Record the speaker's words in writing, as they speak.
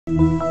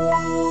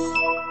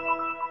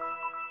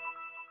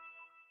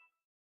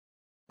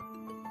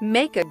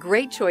Make a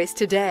great choice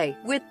today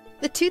with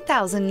the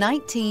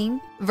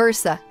 2019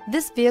 Versa.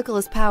 This vehicle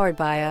is powered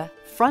by a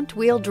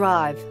front-wheel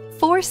drive,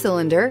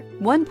 4-cylinder,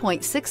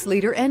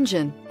 1.6-liter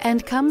engine,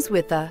 and comes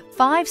with a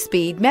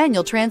 5-speed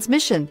manual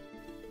transmission.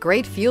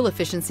 Great fuel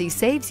efficiency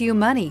saves you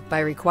money by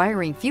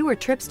requiring fewer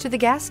trips to the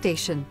gas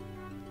station,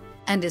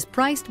 and is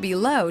priced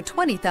below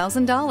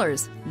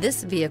 $20,000.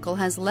 This vehicle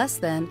has less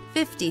than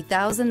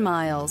 50,000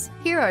 miles.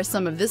 Here are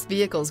some of this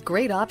vehicle's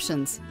great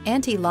options: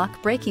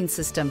 anti-lock braking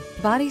system,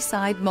 body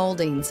side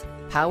moldings,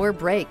 power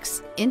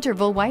brakes,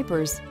 interval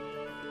wipers.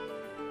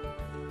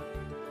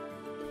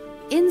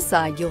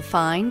 Inside you'll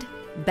find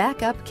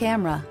backup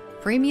camera,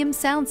 premium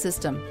sound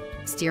system,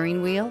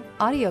 steering wheel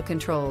audio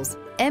controls,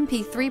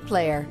 MP3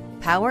 player,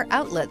 power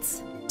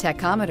outlets,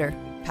 tachometer,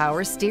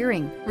 power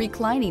steering,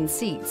 reclining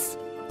seats,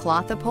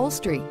 cloth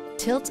upholstery,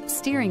 tilt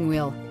steering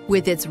wheel.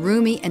 With its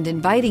roomy and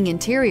inviting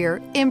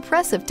interior,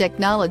 impressive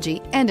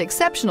technology, and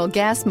exceptional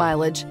gas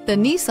mileage, the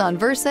Nissan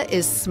Versa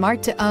is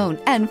smart to own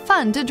and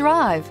fun to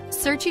drive.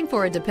 Searching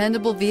for a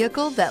dependable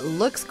vehicle that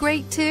looks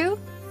great too?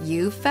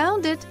 You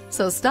found it,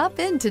 so stop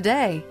in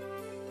today.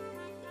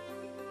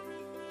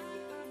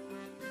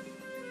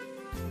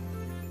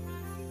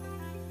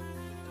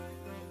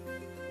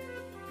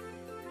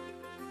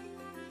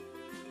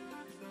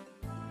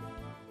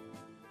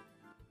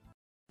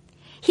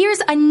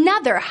 Here's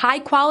another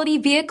high-quality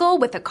vehicle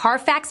with a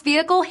Carfax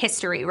Vehicle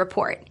History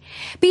Report.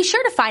 Be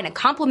sure to find a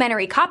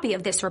complimentary copy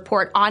of this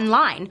report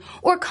online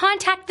or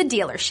contact the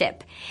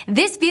dealership.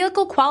 This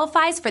vehicle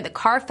qualifies for the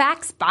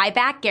Carfax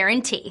Buyback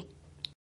Guarantee.